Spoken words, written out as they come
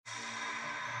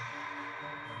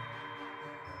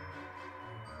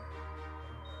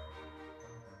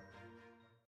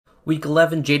Week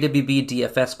 11 JWB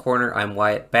DFS Corner. I'm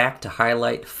Wyatt, back to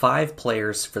highlight 5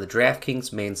 players for the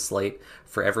DraftKings main slate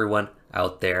for everyone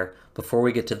out there. Before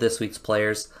we get to this week's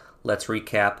players, let's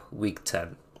recap Week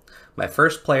 10. My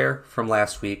first player from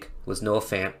last week was Noah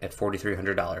Fant at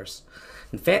 $4,300.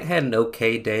 And Fant had an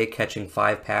okay day, catching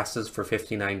 5 passes for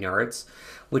 59 yards,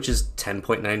 which is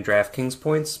 10.9 DraftKings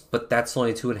points, but that's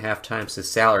only 2.5 times his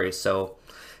salary, so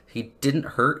he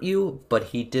didn't hurt you, but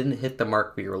he didn't hit the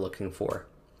mark we were looking for.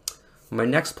 My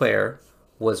next player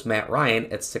was Matt Ryan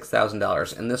at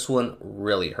 $6,000, and this one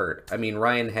really hurt. I mean,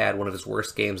 Ryan had one of his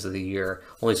worst games of the year,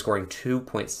 only scoring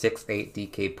 2.68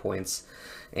 DK points,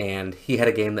 and he had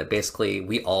a game that basically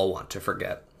we all want to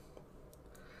forget.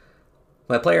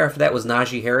 My player after that was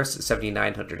Najee Harris at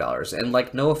 $7,900, and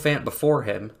like Noah Fant before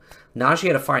him, Najee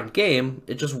had a fine game,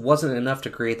 it just wasn't enough to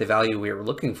create the value we were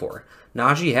looking for.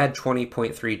 Najee had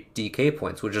 20.3 DK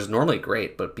points, which is normally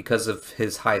great, but because of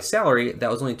his high salary,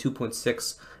 that was only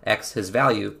 2.6x his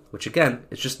value, which again,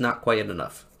 is just not quite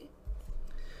enough.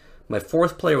 My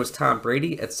fourth player was Tom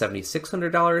Brady at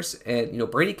 $7,600,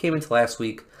 and Brady came into last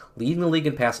week leading the league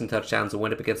in passing touchdowns and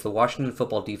went up against the Washington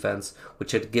football defense,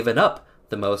 which had given up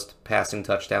the most passing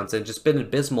touchdowns and just been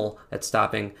abysmal at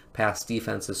stopping pass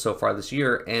defenses so far this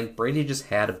year, and Brady just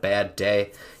had a bad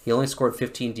day. He only scored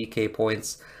 15 DK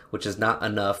points, which is not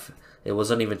enough. It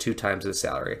wasn't even 2 times his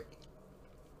salary.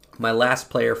 My last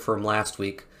player from last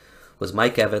week was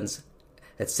Mike Evans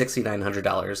at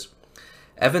 $6,900.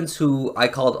 Evans, who I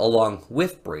called along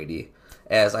with Brady,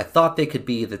 as I thought they could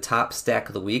be the top stack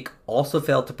of the week, also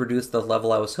failed to produce the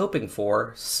level I was hoping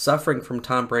for, suffering from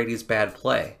Tom Brady's bad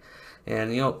play.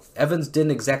 And, Evans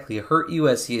didn't exactly hurt you,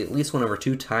 as he at least went over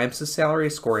 2 times his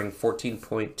salary, scoring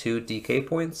 14.2 DK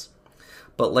points.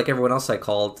 But like everyone else I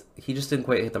called, he just didn't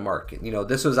quite hit the mark.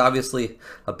 This was obviously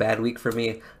a bad week for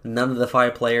me. None of the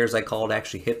 5 players I called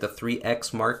actually hit the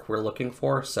 3x mark we're looking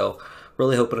for, so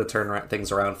really hoping to turn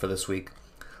things around for this week.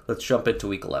 Let's jump into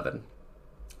Week 11.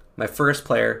 My first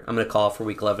player I'm going to call for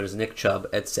Week 11 is Nick Chubb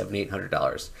at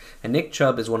 $7,800. And Nick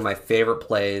Chubb is one of my favorite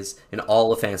plays in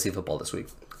all of fantasy football this week.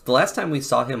 The last time we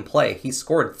saw him play, he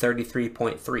scored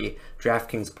 33.3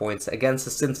 DraftKings points against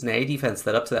the Cincinnati defense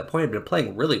that up to that point had been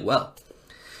playing really well.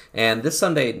 And this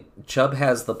Sunday, Chubb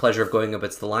has the pleasure of going up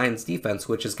against the Lions defense,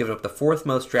 which has given up the 4th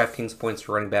most DraftKings points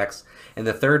to running backs and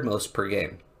the 3rd most per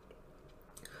game.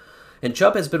 And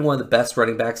Chubb has been one of the best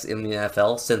running backs in the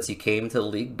NFL since he came to the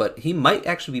league, but he might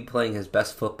actually be playing his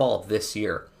best football this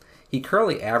year. He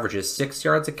currently averages 6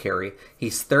 yards a carry,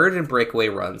 he's 3rd in breakaway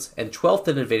runs, and 12th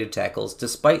in evaded tackles,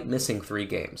 despite missing 3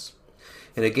 games.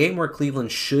 In a game where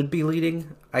Cleveland should be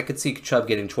leading, I could see Chubb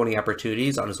getting 20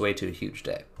 opportunities on his way to a huge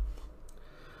day.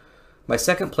 My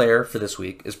second player for this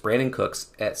week is Brandin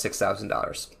Cooks at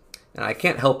 $6,000. And I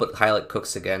can't help but highlight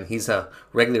Cooks again. He's a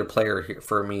regular player here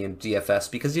for me in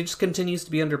DFS because he just continues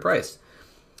to be underpriced.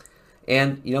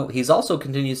 And, he's also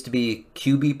continues to be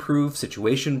QB-proof,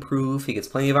 situation-proof. He gets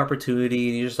plenty of opportunity,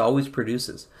 and he just always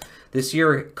produces. This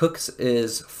year, Cooks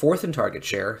is 4th in target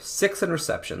share, 6th in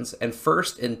receptions, and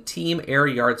 1st in team air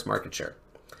yards market share.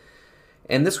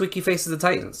 And this week he faces the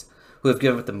Titans, who have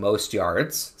given up the most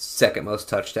yards, 2nd most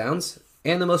touchdowns,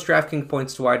 and the most DraftKings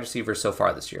points to wide receivers so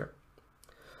far this year.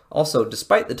 Also,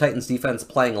 despite the Titans defense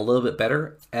playing a little bit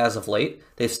better as of late,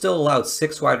 they've still allowed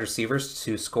 6 wide receivers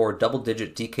to score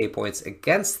double-digit DK points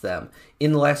against them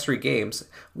in the last 3 games,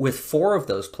 with 4 of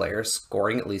those players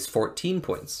scoring at least 14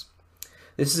 points.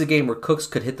 This is a game where Cooks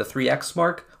could hit the 3x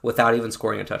mark without even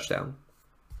scoring a touchdown.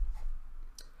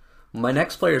 My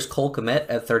next player is Cole Kmet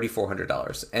at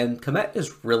 $3,400, and Kmet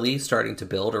is really starting to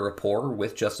build a rapport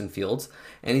with Justin Fields,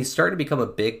 and he's starting to become a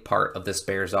big part of this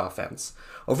Bears offense.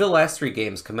 Over the last 3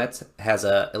 games, Kmet has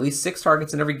at least 6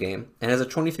 targets in every game, and has a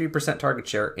 23% target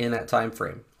share in that time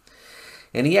frame.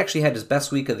 And he actually had his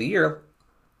best week of the year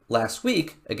last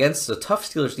week against a tough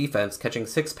Steelers defense, catching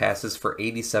 6 passes for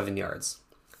 87 yards.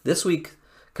 This week,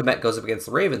 Kmet goes up against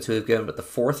the Ravens, who have given up the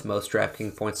 4th most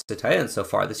DraftKings points to tight ends so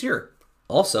far this year.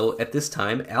 Also, at this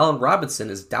time, Allen Robinson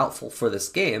is doubtful for this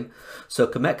game, so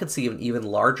Kmet could see an even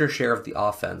larger share of the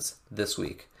offense this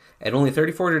week. At only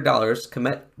 $3,400,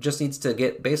 Kmet just needs to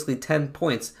get basically 10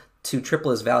 points to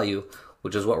triple his value,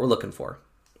 which is what we're looking for.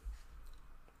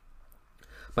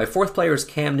 My 4th player is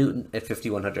Cam Newton at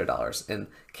 $5,100, and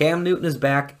Cam Newton is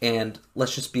back, and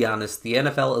let's just be honest, the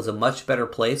NFL is a much better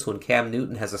place when Cam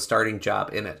Newton has a starting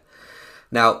job in it.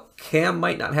 Now, Cam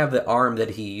might not have the arm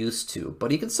that he used to,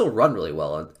 but he can still run really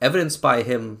well, evidenced by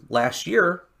him last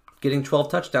year getting 12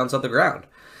 touchdowns on the ground.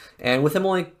 And with him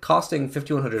only costing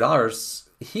 $5,100,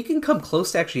 he can come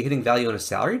close to actually hitting value on his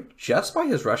salary just by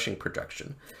his rushing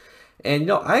production.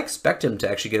 And, I expect him to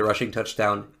actually get a rushing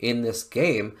touchdown in this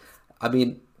game. I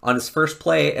mean, on his first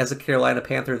play as a Carolina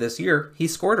Panther this year, he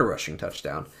scored a rushing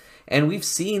touchdown. And we've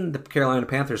seen the Carolina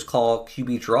Panthers call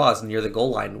QB draws near the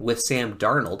goal line with Sam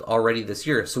Darnold already this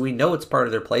year, so we know it's part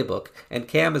of their playbook, and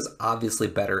Cam is obviously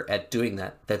better at doing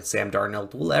that than Sam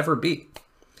Darnold will ever be.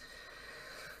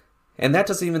 And that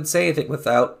doesn't even say anything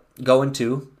without going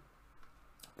to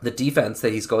the defense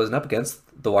that he's going up against,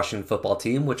 the Washington football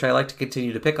team, which I like to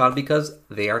continue to pick on because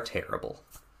they are terrible.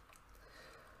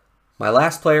 My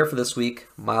last player for this week,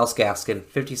 Myles Gaskin,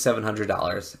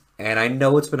 $5,700. And I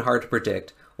know it's been hard to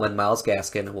predict when Myles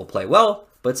Gaskin will play well,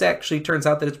 but it actually turns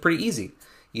out that it's pretty easy.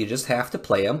 You just have to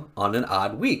play him on an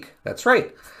odd week. That's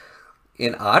right.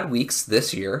 In odd weeks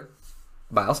this year,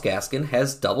 Myles Gaskin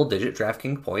has double-digit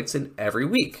DraftKings points in every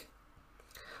week.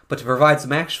 But to provide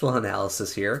some actual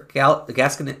analysis here,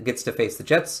 Gaskin gets to face the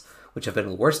Jets, which have been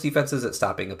the worst defenses at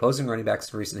stopping opposing running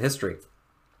backs in recent history.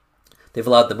 They've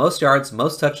allowed the most yards,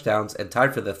 most touchdowns, and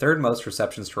tied for the third most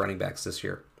receptions to running backs this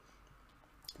year.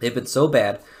 They've been so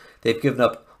bad, they've given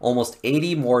up almost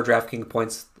 80 more DraftKings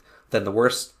points than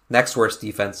the next worst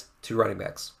defense to running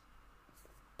backs.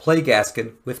 Play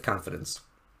Gaskin with confidence.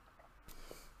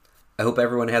 I hope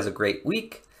everyone has a great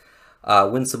week.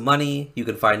 Win some money. You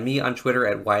can find me on Twitter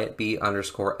at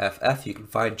WyattB_FF. You can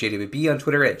find JWB on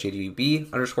Twitter at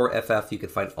JWB_FF. You can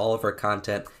find all of our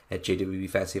content at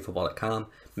jwbfantasyfootball.com.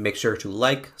 Make sure to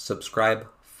like, subscribe,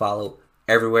 follow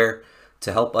everywhere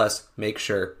to help us make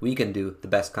sure we can do the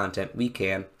best content we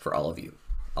can for all of you.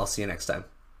 I'll see you next time.